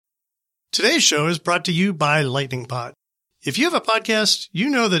Today's show is brought to you by Lightning Pod. If you have a podcast, you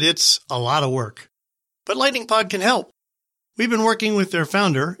know that it's a lot of work. But Lightning Pod can help. We've been working with their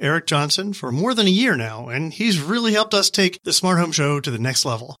founder, Eric Johnson, for more than a year now, and he's really helped us take the Smart Home Show to the next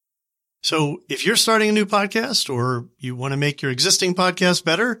level. So if you're starting a new podcast or you want to make your existing podcast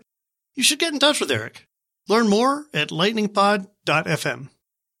better, you should get in touch with Eric. Learn more at lightningpod.fm.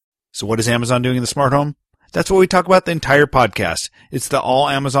 So what is Amazon doing in the smart home? That's what we talk about the entire podcast. It's the all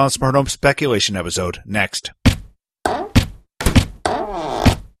Amazon smart home speculation episode. Next.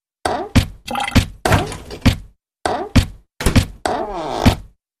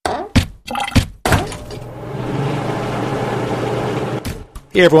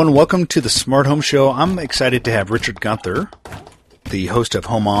 Hey everyone, welcome to the Smart Home Show. I'm excited to have Richard Gunther, the host of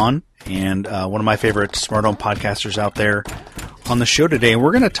Home On, and one of my favorite smart home podcasters out there, on the show today.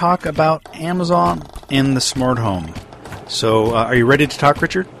 We're going to talk about Amazon and the smart home. So are you ready to talk,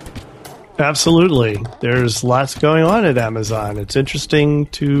 Richard? Absolutely. There's lots going on at Amazon. It's interesting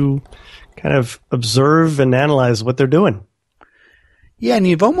to kind of observe and analyze what they're doing. Yeah, and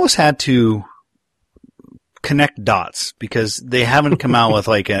you've almost had to connect dots because they haven't come out with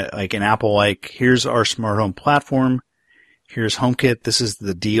like an Apple, like, here's our smart home platform, here's HomeKit, this is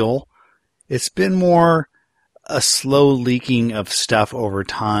the deal. It's been more a slow leaking of stuff over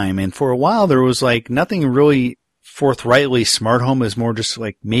time. And for a while, there was like nothing really forthrightly smart home. Is more just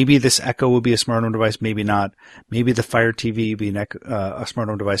like maybe this Echo will be a smart home device, maybe not. Maybe the Fire TV will be a smart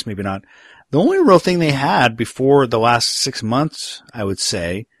home device, maybe not. The only real thing they had before the last 6 months, I would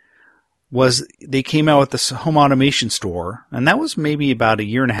say, was they came out with this home automation store. And that was maybe about a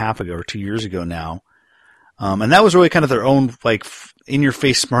year and a half ago or 2 years ago now. And that was really kind of their own, like,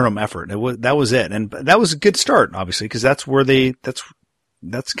 in-your-face smart home effort. That was it. And that was a good start, obviously, because that's where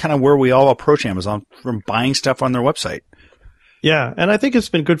that's kind of where we all approach Amazon, from buying stuff on their website. Yeah, and I think it's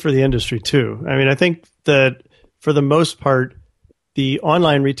been good for the industry, too. I mean, I think that for the most part, the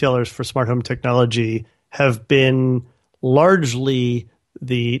online retailers for smart home technology have been largely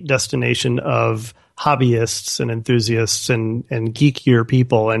the destination of hobbyists and enthusiasts and geekier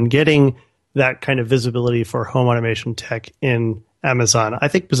people, and getting that kind of visibility for home automation tech in Amazon, I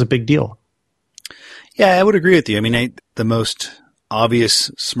think, was a big deal. Yeah, I would agree with you. I mean, the most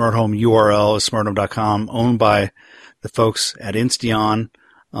obvious smart home URL is smarthome.com, owned by the folks at Insteon.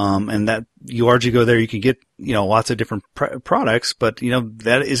 And that you largely go there, you can get, lots of different products, but,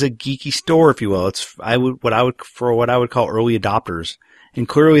 that is a geeky store, if you will. It's, what I would call early adopters. And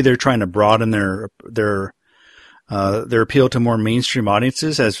clearly they're trying to broaden their appeal to more mainstream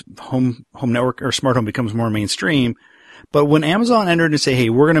audiences as home network or smart home becomes more mainstream. But when Amazon entered and say, hey,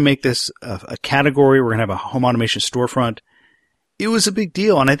 we're going to make this a category, we're going to have a home automation storefront, it was a big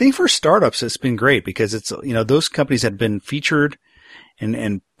deal. And I think for startups, it's been great because it's, those companies had been featured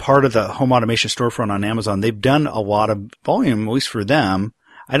and part of the home automation storefront on Amazon. They've done a lot of volume, at least for them.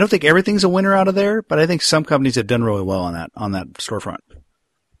 I don't think everything's a winner out of there, but I think some companies have done really well on that storefront.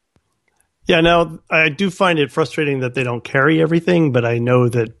 Yeah, now I do find it frustrating that they don't carry everything, but I know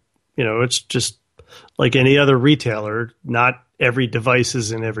that, it's just like any other retailer, not every device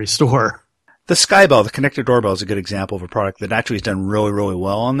is in every store. The Skybell, the connected doorbell, is a good example of a product that actually has done really, really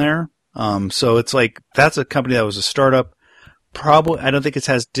well on there. So it's like, that's a company that was a startup. Probably, I don't think it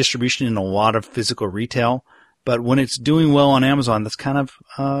has distribution in a lot of physical retail, but when it's doing well on Amazon, that's kind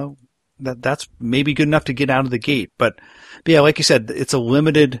of, that's maybe good enough to get out of the gate. But yeah, like you said, it's a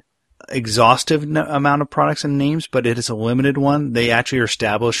limited, exhaustive amount of products and names, but it is a limited one. They actually are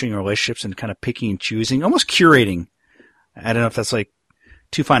establishing relationships and kind of picking and choosing, almost curating. I don't know if that's like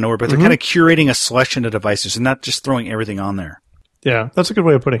too fine a word, but they're kind of curating a selection of devices and not just throwing everything on there. Yeah, that's a good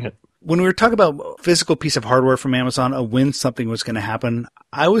way of putting it. When we were talking about physical piece of hardware from Amazon, when something was going to happen,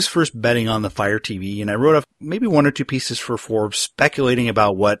 I was first betting on the Fire TV, and I wrote up maybe one or two pieces for Forbes speculating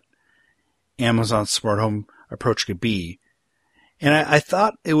about what Amazon's smart home approach could be. And I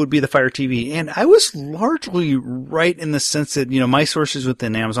thought it would be the Fire TV. And I was largely right in the sense that, my sources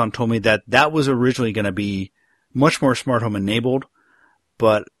within Amazon told me that that was originally going to be much more smart home enabled.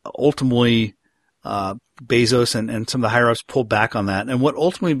 But ultimately, Bezos and some of the higher ups pulled back on that. And what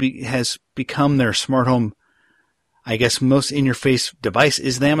ultimately has become their smart home, I guess, most in-your-face device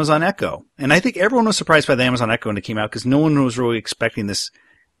is the Amazon Echo. And I think everyone was surprised by the Amazon Echo when it came out because no one was really expecting this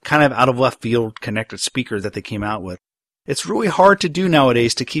kind of out of left field connected speaker that they came out with. It's really hard to do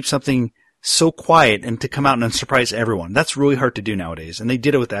nowadays to keep something so quiet and to come out and surprise everyone. That's really hard to do nowadays, and they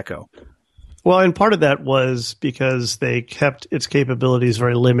did it with Echo. Well, and part of that was because they kept its capabilities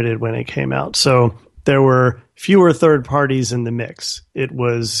very limited when it came out. So there were fewer third parties in the mix. It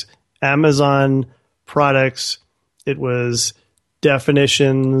was Amazon products. It was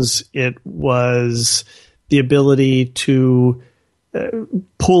definitions. It was the ability to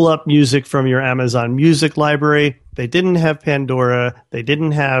pull up music from your Amazon Music library. They didn't have Pandora. They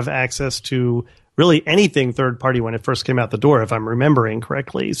didn't have access to really anything third-party when it first came out the door, if I'm remembering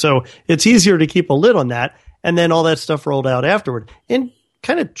correctly. So it's easier to keep a lid on that. And then all that stuff rolled out afterward in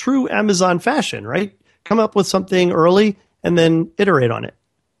kind of true Amazon fashion, right? Come up with something early and then iterate on it.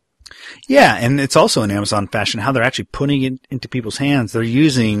 Yeah, and it's also in Amazon fashion how they're actually putting it into people's hands. They're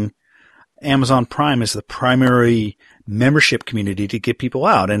using Amazon Prime as the primary membership community to get people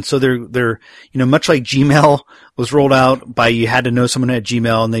out. And so they're, much like Gmail was rolled out by you had to know someone at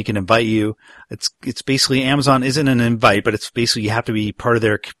Gmail and they can invite you. It's basically Amazon isn't an invite, but it's basically you have to be part of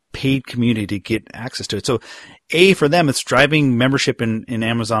their paid community to get access to it. So for them, it's driving membership in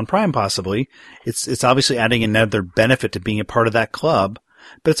Amazon Prime possibly. It's obviously adding another benefit to being a part of that club.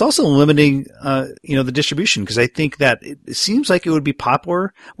 But it's also limiting, the distribution because I think that it seems like it would be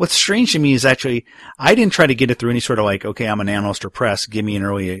popular. What's strange to me is actually I didn't try to get it through any sort of like, okay, I'm an analyst or press, give me an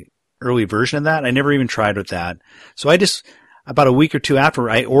early version of that. I never even tried with that. So I just, about a week or two after,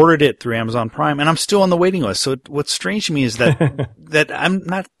 I ordered it through Amazon Prime and I'm still on the waiting list. So what's strange to me is that, that I'm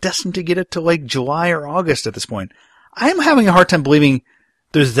not destined to get it till like July or August at this point. I'm having a hard time believing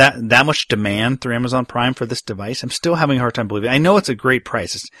there's that much demand through Amazon Prime for this device. I'm still having a hard time believing. I know it's a great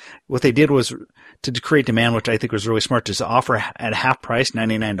price. What they did was to create demand, which I think was really smart, to offer at half price,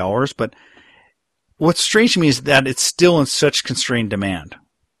 $99. But what's strange to me is that it's still in such constrained demand.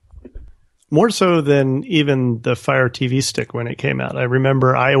 More so than even the Fire TV Stick when it came out. I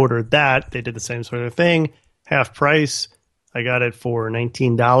remember I ordered that. They did the same sort of thing, half price. I got it for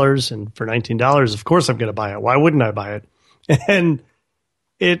 $19, and for $19, of course I'm going to buy it. Why wouldn't I buy it? And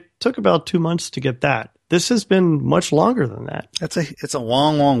it took about 2 months to get that. This has been much longer than that. It's a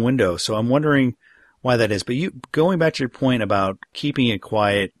long, long window. So I'm wondering why that is. But going back to your point about keeping it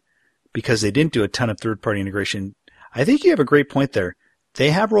quiet because they didn't do a ton of third-party integration, I think you have a great point there. They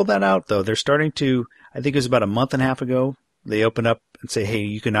have rolled that out, though. They're starting to, I think it was about a month and a half ago, they opened up and say, hey,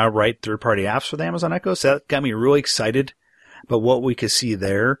 you can now write third-party apps for the Amazon Echo. So that got me really excited about what we could see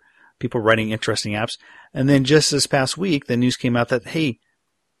there, people writing interesting apps. And then just this past week, the news came out that, hey,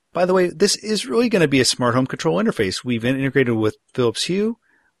 by the way, this is really going to be a smart home control interface. We've integrated with Philips Hue.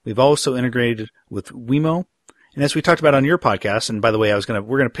 We've also integrated with Wemo. And as we talked about on your podcast, and by the way, we're going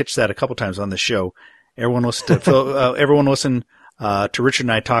to pitch that a couple times on the show. Everyone listen to Richard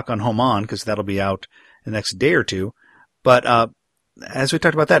and I talk on Home On because that'll be out the next day or two. But as we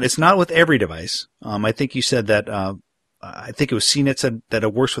talked about that, it's not with every device. I think you said that. I think it was CNET said that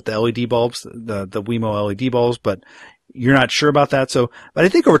it works with the LED bulbs, the Wemo LED bulbs, but you're not sure about that. But I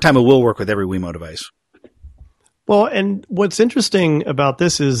think over time it will work with every Wemo device. Well, and what's interesting about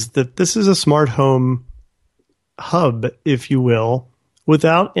this is that this is a smart home hub, if you will,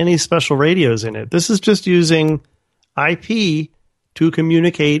 without any special radios in it. This is just using IP to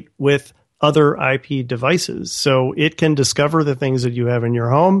communicate with other IP devices. So it can discover the things that you have in your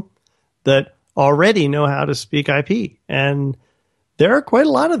home that already know how to speak IP. And there are quite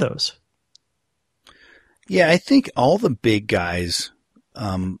a lot of those. Yeah, I think all the big guys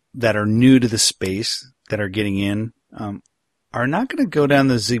that are new to the space that are getting in are not going to go down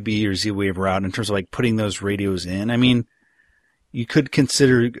the Zigbee or Z-Wave route in terms of like putting those radios in. I mean, you could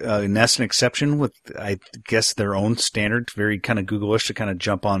consider Nest an exception with, I guess, their own standard, very kind of Google-ish to kind of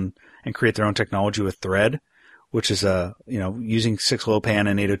jump on and create their own technology with Thread, which is using 6LoWPAN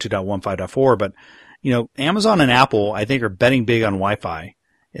and 802.15.4. But Amazon and Apple, I think, are betting big on Wi-Fi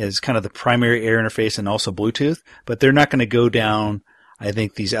as kind of the primary air interface and also Bluetooth, but they're not going to go down, I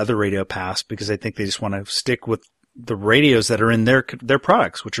think, these other radio paths because I think they just want to stick with the radios that are in their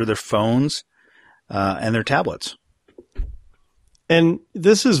products, which are their phones and their tablets. And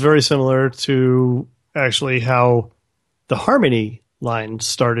this is very similar to actually how the Harmony line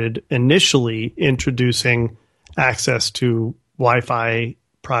started initially introducing access to Wi-Fi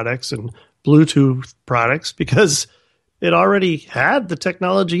products and Bluetooth products because it already had the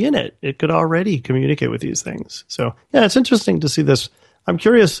technology in it. It could already communicate with these things. So, yeah, it's interesting to see this. I'm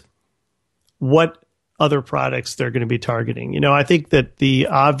curious what other products they're going to be targeting. I think that the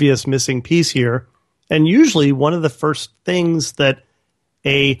obvious missing piece here, and usually one of the first things that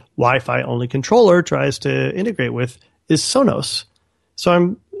a Wi-Fi only controller tries to integrate with is Sonos.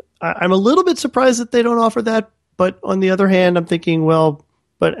 So I'm a little bit surprised that they don't offer that. But on the other hand, I'm thinking, well,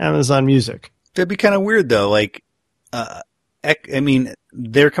 but Amazon Music. That'd be kind of weird though. Like,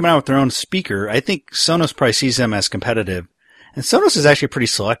 they're coming out with their own speaker. I think Sonos probably sees them as competitive. And Sonos is actually pretty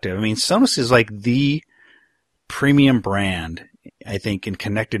selective. I mean, Sonos is like the premium brand, I think, in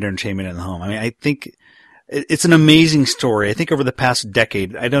connected entertainment in the home. I mean, I think It's an amazing story. I think over the past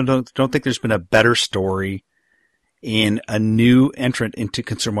decade, I don't think there's been a better story in a new entrant into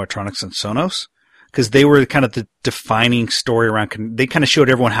consumer electronics than Sonos, because they were kind of the defining story around. They kind of showed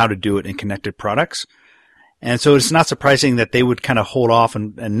everyone how to do it in connected products, and so it's not surprising that they would kind of hold off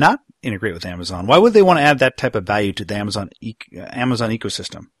and not integrate with Amazon. Why would they want to add that type of value to the Amazon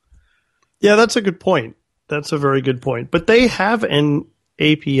ecosystem? Yeah, that's a good point. That's a very good point. But they have an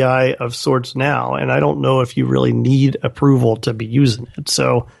API of sorts now, and I don't know if you really need approval to be using it.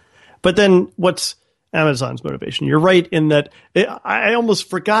 So, but then what's Amazon's motivation? You're right in that I almost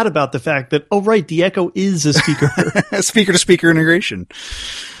forgot about the fact that, oh, right, the Echo is a speaker. Speaker-to-speaker integration.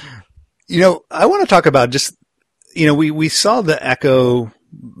 I want to talk about just, we saw the Echo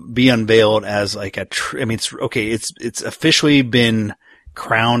be unveiled as like it's officially been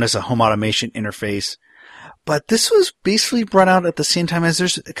crowned as a home automation interface. But this was basically brought out at the same time as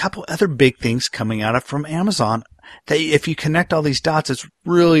there's a couple other big things coming out from Amazon that if you connect all these dots, it's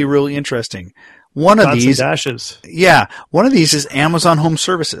really, really interesting. One of these dashes. Yeah. One of these is Amazon Home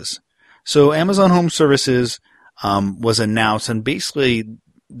Services. So Amazon Home Services, was announced, and basically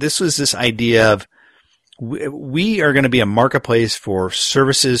this was this idea of we are going to be a marketplace for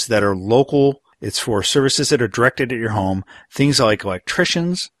services that are local. It's for services that are directed at your home. Things like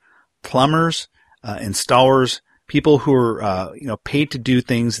electricians, plumbers, installers, people who are, paid to do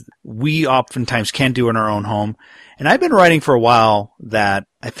things we oftentimes can't do in our own home. And I've been writing for a while that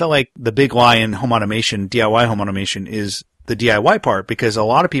I felt like the big lie in home automation, DIY home automation, is the DIY part, because a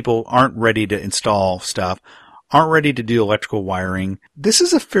lot of people aren't ready to install stuff, aren't ready to do electrical wiring. This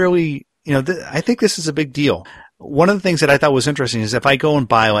is a fairly, I think this is a big deal. One of the things that I thought was interesting is if I go and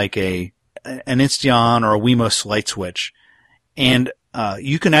buy like an Insteon or a Wemos light switch, and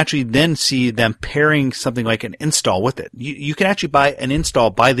you can actually then see them pairing something like an install with it. You can actually buy an install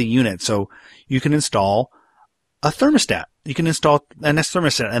by the unit. So you can install a thermostat. You can install a Nest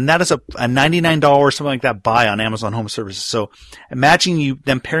thermostat, and that is a $99 or something like that buy on Amazon Home Services. So imagine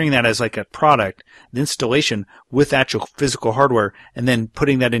them pairing that as like a product, the installation with actual physical hardware, and then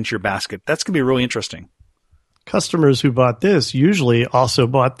putting that into your basket. That's going to be really interesting. Customers who bought this usually also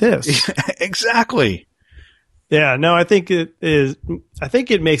bought this. Exactly. Yeah, no, I think it is. I think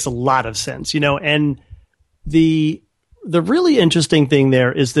it makes a lot of sense, and the really interesting thing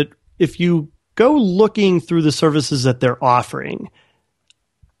there is that if you go looking through the services that they're offering,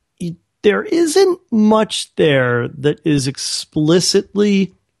 there isn't much there that is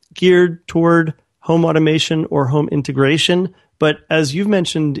explicitly geared toward home automation or home integration. But as you've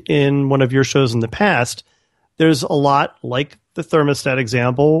mentioned in one of your shows in the past, there's a lot like the thermostat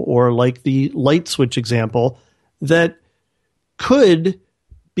example or like the light switch example that could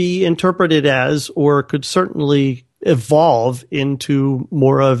be interpreted as, or could certainly evolve into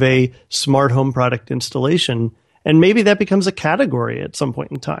more of a smart home product installation. And maybe that becomes a category at some point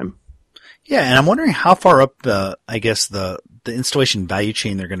in time. Yeah. And I'm wondering how far up the installation value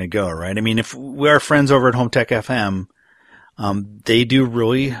chain they're going to go, right? I mean, if we are friends over at Home Tech FM, they do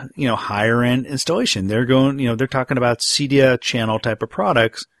really, higher end installation. They're going, they're talking about CEDIA channel type of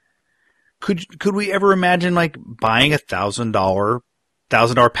products. Could we ever imagine like buying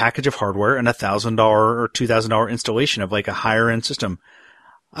 $1,000 package of hardware and $1,000 or $2,000 installation of like a higher end system?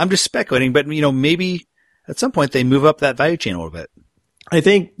 I'm just speculating, but maybe at some point they move up that value chain a little bit. I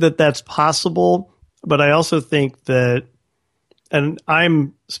think that that's possible, but I also think that, and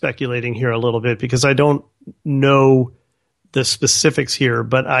I'm speculating here a little bit because I don't know the specifics here,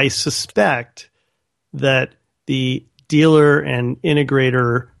 but I suspect that the dealer and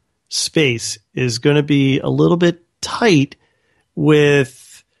integrator space is going to be a little bit tight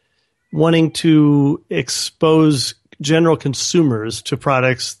with wanting to expose general consumers to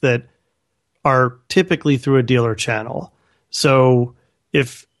products that are typically through a dealer channel. So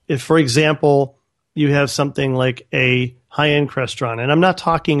if for example, you have something like a high-end Crestron, and I'm not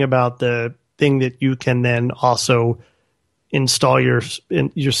talking about the thing that you can then also install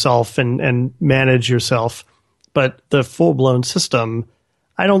yourself and manage yourself, but the full-blown system,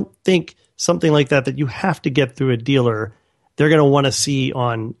 I don't think something like that you have to get through a dealer, they're going to want to see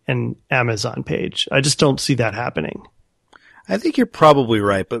on an Amazon page. I just don't see that happening. I think you're probably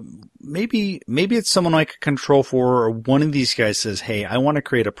right, but maybe it's someone like a Control4 or one of these guys says, hey, I want to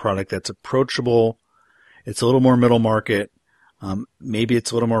create a product that's approachable. It's a little more middle market. Maybe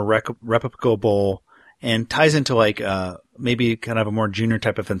it's a little more replicable and ties into like maybe kind of a more junior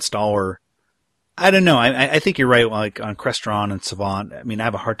type of installer. I don't know. I think you're right. Like on Crestron and Savant, I mean, I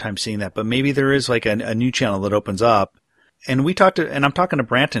have a hard time seeing that, but maybe there is like a new channel that opens up. And I'm talking to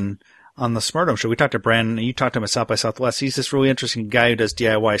Branton on the Smart Home show. We talked to Brandon, and you talked to him at South by Southwest. He's this really interesting guy who does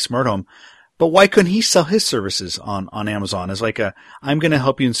DIY Smart Home. But why couldn't he sell his services on Amazon as like I'm going to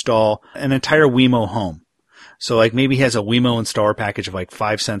help you install an entire Wemo home. So like maybe he has a Wemo installer package of like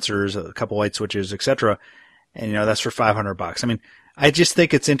 5 sensors, a couple light switches, etc. And that's for $500. I mean, I just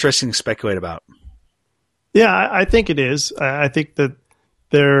think it's interesting to speculate about. Yeah, I think it is. I think that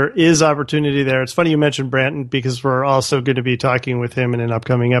there is opportunity there. It's funny you mentioned Branton because we're also going to be talking with him in an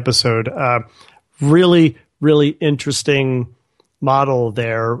upcoming episode. Really, really interesting model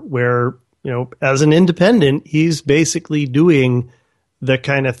there where, as an independent, he's basically doing the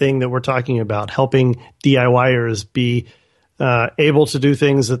kind of thing that we're talking about, helping DIYers be able to do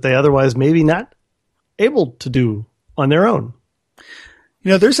things that they otherwise maybe not able to do on their own.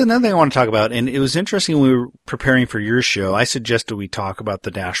 There's another thing I want to talk about, and it was interesting when we were preparing for your show. I suggested we talk about the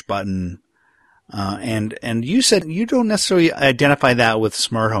dash button, and you said you don't necessarily identify that with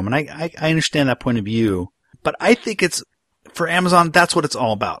smart home, and I understand that point of view, but I think it's, for Amazon, that's what it's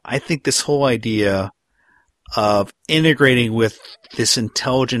all about. I think this whole idea of integrating with this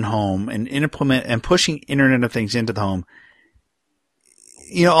intelligent home and implement and pushing Internet of Things into the home,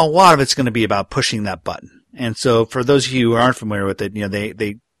 a lot of it's going to be about pushing that button. And so for those of you who aren't familiar with it,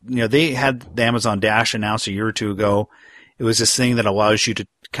 they had the Amazon Dash announced a year or two ago. It was this thing that allows you to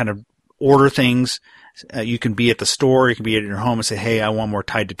kind of order things. You can be at the store, you can be at your home and say, hey, I want more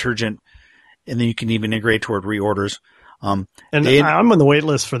Tide detergent. And then you can even integrate toward reorders. I'm on the wait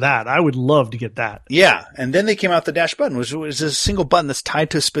list for that. I would love to get that. Yeah. And then they came out with the Dash button, which was a single button that's tied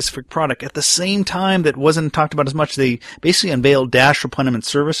to a specific product. At the same time, that wasn't talked about as much. They basically unveiled Dash replenishment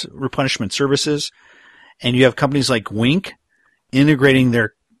services. And you have companies like Wink integrating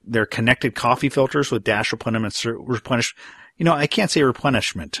their connected coffee filters with Dash replenish. I can't say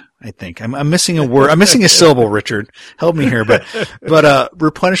replenishment. I think I'm missing a word. I'm missing a syllable, Richard. Help me here. But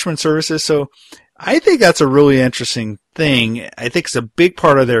replenishment services. So I think that's a really interesting thing. I think it's a big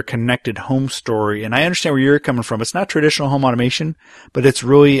part of their connected home story. And I understand where you're coming from. It's not traditional home automation, but it's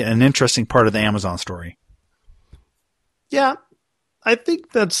really an interesting part of the Amazon story. Yeah, I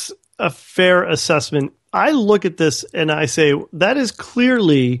think that's a fair assessment. I look at this and I say, that is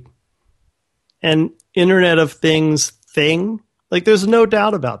clearly an Internet of Things thing. Like, there's no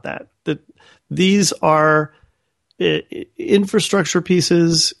doubt about that these are infrastructure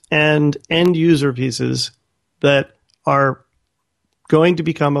pieces and end user pieces that are going to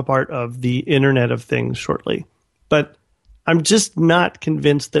become a part of the Internet of Things shortly. But I'm just not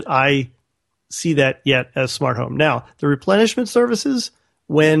convinced that I see that yet as smart home. Now, the replenishment services,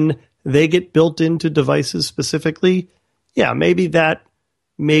 when they get built into devices specifically, yeah, maybe that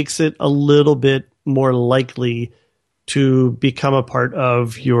makes it a little bit more likely to become a part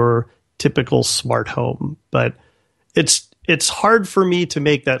of your typical smart home. But it's hard for me to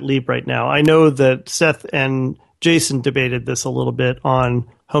make that leap right now. I know that Seth and Jason debated this a little bit on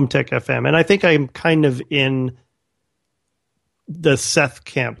Home Tech FM, and I think I'm kind of in the Seth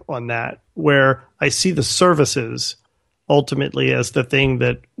camp on that, where I see the services ultimately as the thing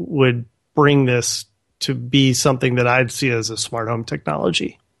that would bring this to be something that I'd see as a smart home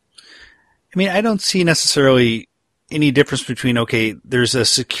technology. I mean, I don't see necessarily any difference between, okay, there's a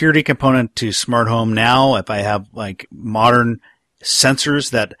security component to smart home now. If I have like modern sensors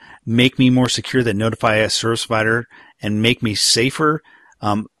that make me more secure, that notify a service provider and make me safer,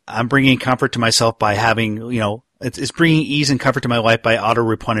 I'm bringing comfort to myself by having, it's bringing ease and comfort to my life by auto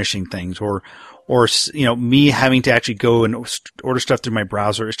replenishing things, or me having to actually go and order stuff through my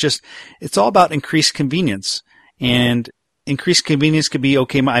browser. It's all about increased convenience. And increased convenience could be,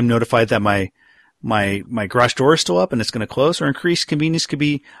 okay, I'm notified that my garage door is still up and it's going to close, or increased convenience could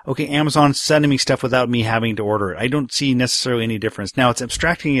be, okay, Amazon's sending me stuff without me having to order it. I don't see necessarily any difference. Now, it's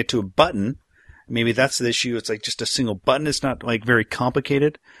abstracting it to a button. Maybe that's the issue. It's like just a single button. It's not like very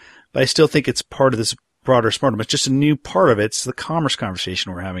complicated, but I still think it's part of this broader smart home. It's just a new part of it. It's the commerce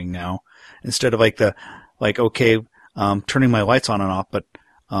conversation we're having now, instead of turning my lights on and off. But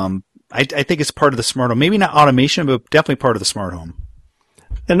I think it's part of the smart home. Maybe not automation, but definitely part of the smart home.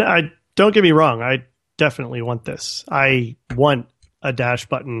 And don't get me wrong, I definitely want this. I want a dash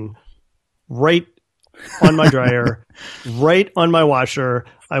button right on my dryer, right on my washer.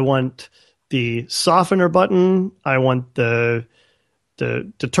 I want the softener button. I want the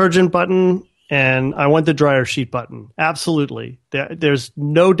detergent button. And I want the dryer sheet button. Absolutely. There's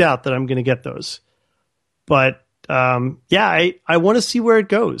no doubt that I'm going to get those. But I want to see where it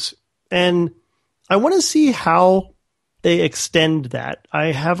goes. And I want to see how they extend that. I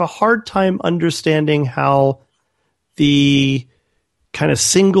have a hard time understanding how the kind of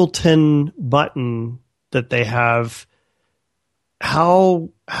singleton button that they have, how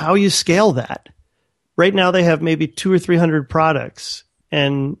you scale that. Right now they have maybe 200 or 300 products,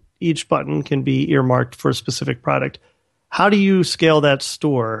 and each button can be earmarked for a specific product. How do you scale that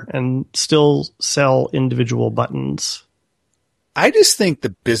store and still sell individual buttons? I just think the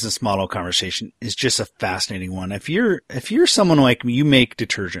business model conversation is just a fascinating one. If you're someone like me, you make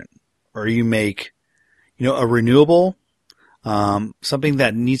detergent or you make, a renewable, something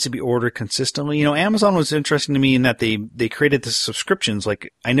that needs to be ordered consistently. Amazon was interesting to me in that they created the subscriptions.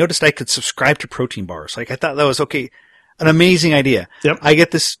 Like I noticed I could subscribe to protein bars. Like I thought that was okay. An amazing idea. Yep. I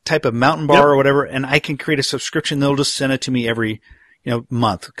get this type of mountain bar or whatever, and I can create a subscription. They'll just send it to me every,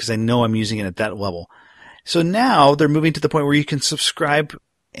 month because I know I'm using it at that level. So now they're moving to the point where you can subscribe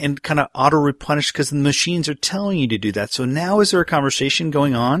and kind of auto replenish because the machines are telling you to do that. So now is there a conversation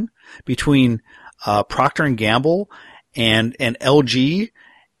going on between Procter and Gamble and LG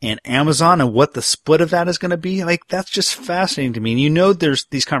and Amazon and what the split of that is going to be? Like that's just fascinating to me. And there's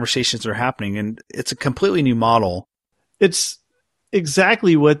these conversations are happening, and it's a completely new model. It's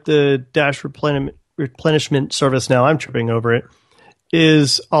exactly what the Dash replenishment service, now I'm tripping over it,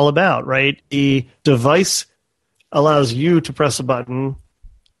 is all about, right? The device allows you to press a button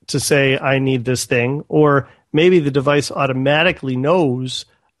to say, I need this thing, or maybe the device automatically knows,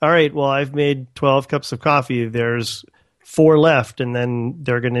 all right, well, I've made 12 cups of coffee. There's 4 left, and then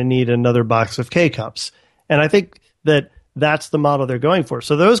they're going to need another box of K-cups. And I think that's the model they're going for.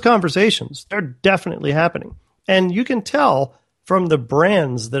 So those conversations, they're definitely happening. And you can tell from the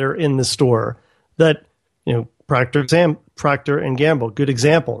brands that are in the store that, Procter and Gamble, good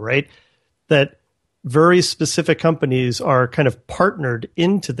example, right? That very specific companies are kind of partnered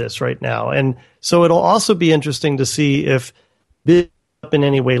into this right now. And so it'll also be interesting to see if this is in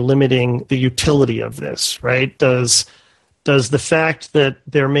any way limiting the utility of this, right? Does the fact that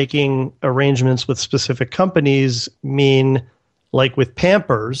they're making arrangements with specific companies mean, like with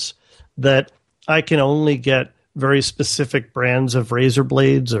Pampers, that I can only get very specific brands of razor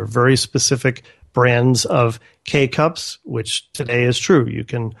blades or very specific brands of K-cups, which today is true. You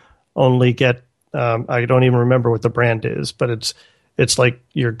can only get, I don't even remember what the brand is, but it's like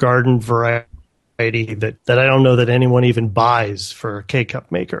your garden variety that I don't know that anyone even buys for a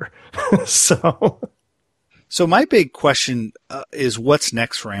K-cup maker. So my big question is what's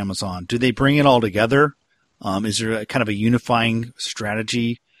next for Amazon? Do they bring it all together? Is there a kind of a unifying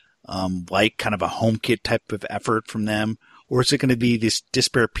strategy? Like kind of a HomeKit type of effort from them? Or is it going to be these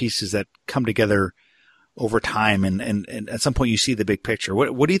disparate pieces that come together over time and at some point you see the big picture?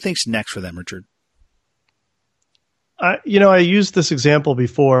 What do you think's next for them, Richard? I used this example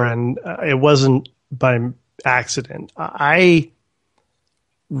before, and it wasn't by accident. I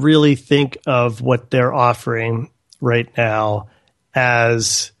really think of what they're offering right now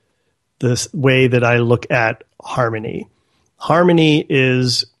as the way that I look at Harmony. Harmony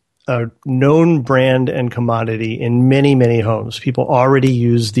is a known brand and commodity in many, many homes. People already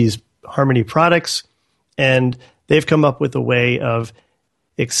use these Harmony products, and they've come up with a way of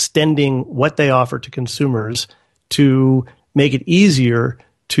extending what they offer to consumers to make it easier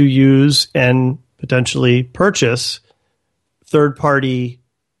to use and potentially purchase third-party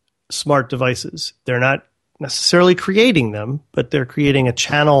smart devices. They're not necessarily creating them, but they're creating a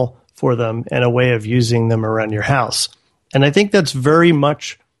channel for them and a way of using them around your house. And I think that's very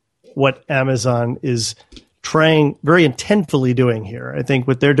much what Amazon is trying very intentfully doing here. I think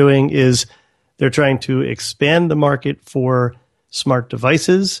what they're doing is they're trying to expand the market for smart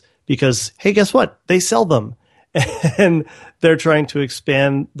devices because, hey, guess what? They sell them. And they're trying to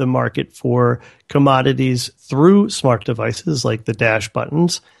expand the market for commodities through smart devices like the Dash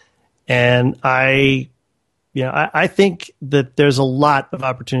buttons. And I think that there's a lot of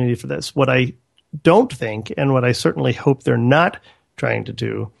opportunity for this. What I don't think, and what I certainly hope they're not trying to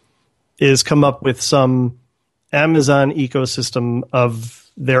do, is come up with some Amazon ecosystem of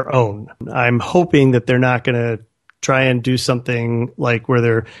their own. I'm hoping that they're not going to try and do something like where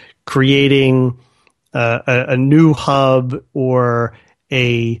they're creating a new hub or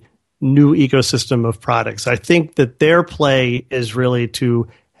a new ecosystem of products. I think that their play is really to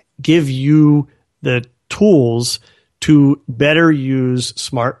give you the tools to better use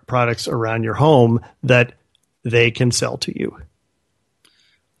smart products around your home that they can sell to you.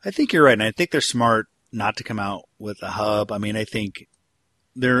 I think you're right, and I think they're smart not to come out with a hub. I mean, I think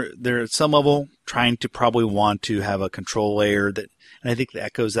they're at some level trying to probably want to have a control layer that, and I think that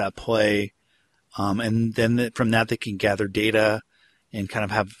echoes that play. And then from that, they can gather data and kind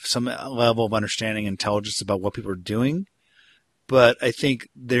of have some level of understanding and intelligence about what people are doing. But I think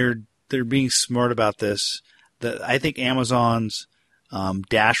they're being smart about this. I think Amazon's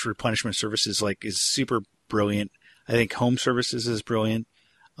Dash replenishment services is super brilliant. I think Home Services is brilliant.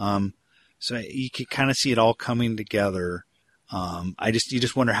 So you can kind of see it all coming together. You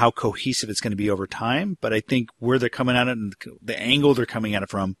just wonder how cohesive it's going to be over time. But I think where they're coming at it and the angle they're coming at it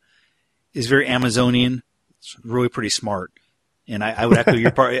from is very Amazonian. It's really pretty smart. And I would echo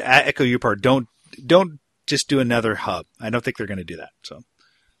your part. Echo your part. Don't just do another hub. I don't think they're going to do that. So,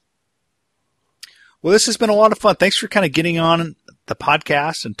 well, this has been a lot of fun. Thanks for kind of getting on the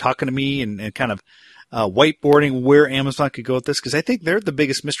podcast and talking to me and kind of whiteboarding where Amazon could go with this, because I think they're the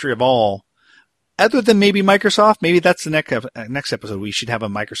biggest mystery of all. Other than maybe Microsoft, maybe that's the next episode. We should have a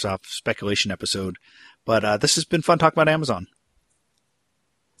Microsoft speculation episode. But this has been fun talking about Amazon.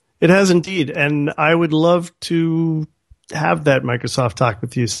 It has indeed, and I would love to have that Microsoft talk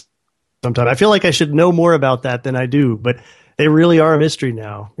with you sometime. I feel like I should know more about that than I do, but they really are a mystery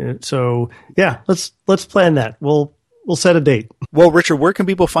now. So yeah, let's plan that. We'll set a date. Well, Richard, where can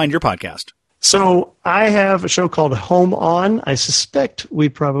people find your podcast? So I have a show called Home On. I suspect we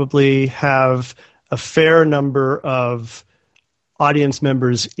probably have a fair number of audience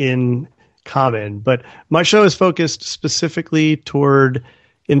members in common, but my show is focused specifically toward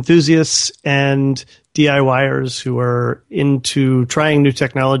enthusiasts and DIYers who are into trying new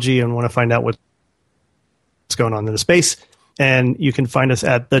technology and want to find out what's going on in the space. And you can find us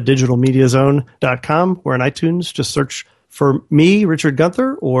at thedigitalmediazone.com. We're on iTunes. Just search for me, Richard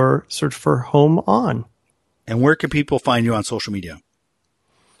Gunther, or search for Home On. And where can people find you on social media?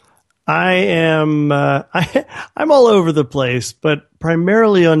 I am I'm all over the place, but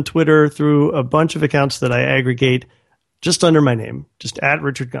primarily on Twitter through a bunch of accounts that I aggregate just under my name, just at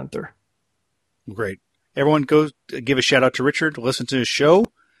Richard Gunther. Great. Everyone go give a shout out to Richard, listen to his show,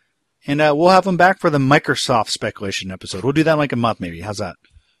 and we'll have him back for the Microsoft speculation episode. We'll do that in like a month maybe. How's that?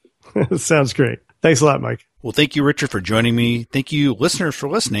 Sounds great. Thanks a lot, Mike. Well, thank you, Richard, for joining me. Thank you, listeners, for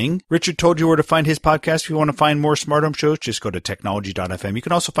listening. Richard told you where to find his podcast. If you want to find more smart home shows, just go to technology.fm. You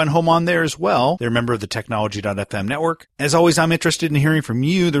can also find Home On there as well. They're a member of the technology.fm network. As always, I'm interested in hearing from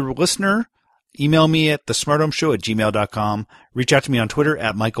you, the listener. Email me at thesmarthomeshow@gmail.com. Reach out to me on Twitter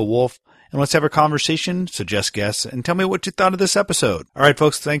at Michael Wolf. And let's have a conversation, suggest guests, and tell me what you thought of this episode. All right,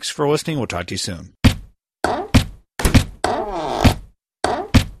 folks, thanks for listening. We'll talk to you soon.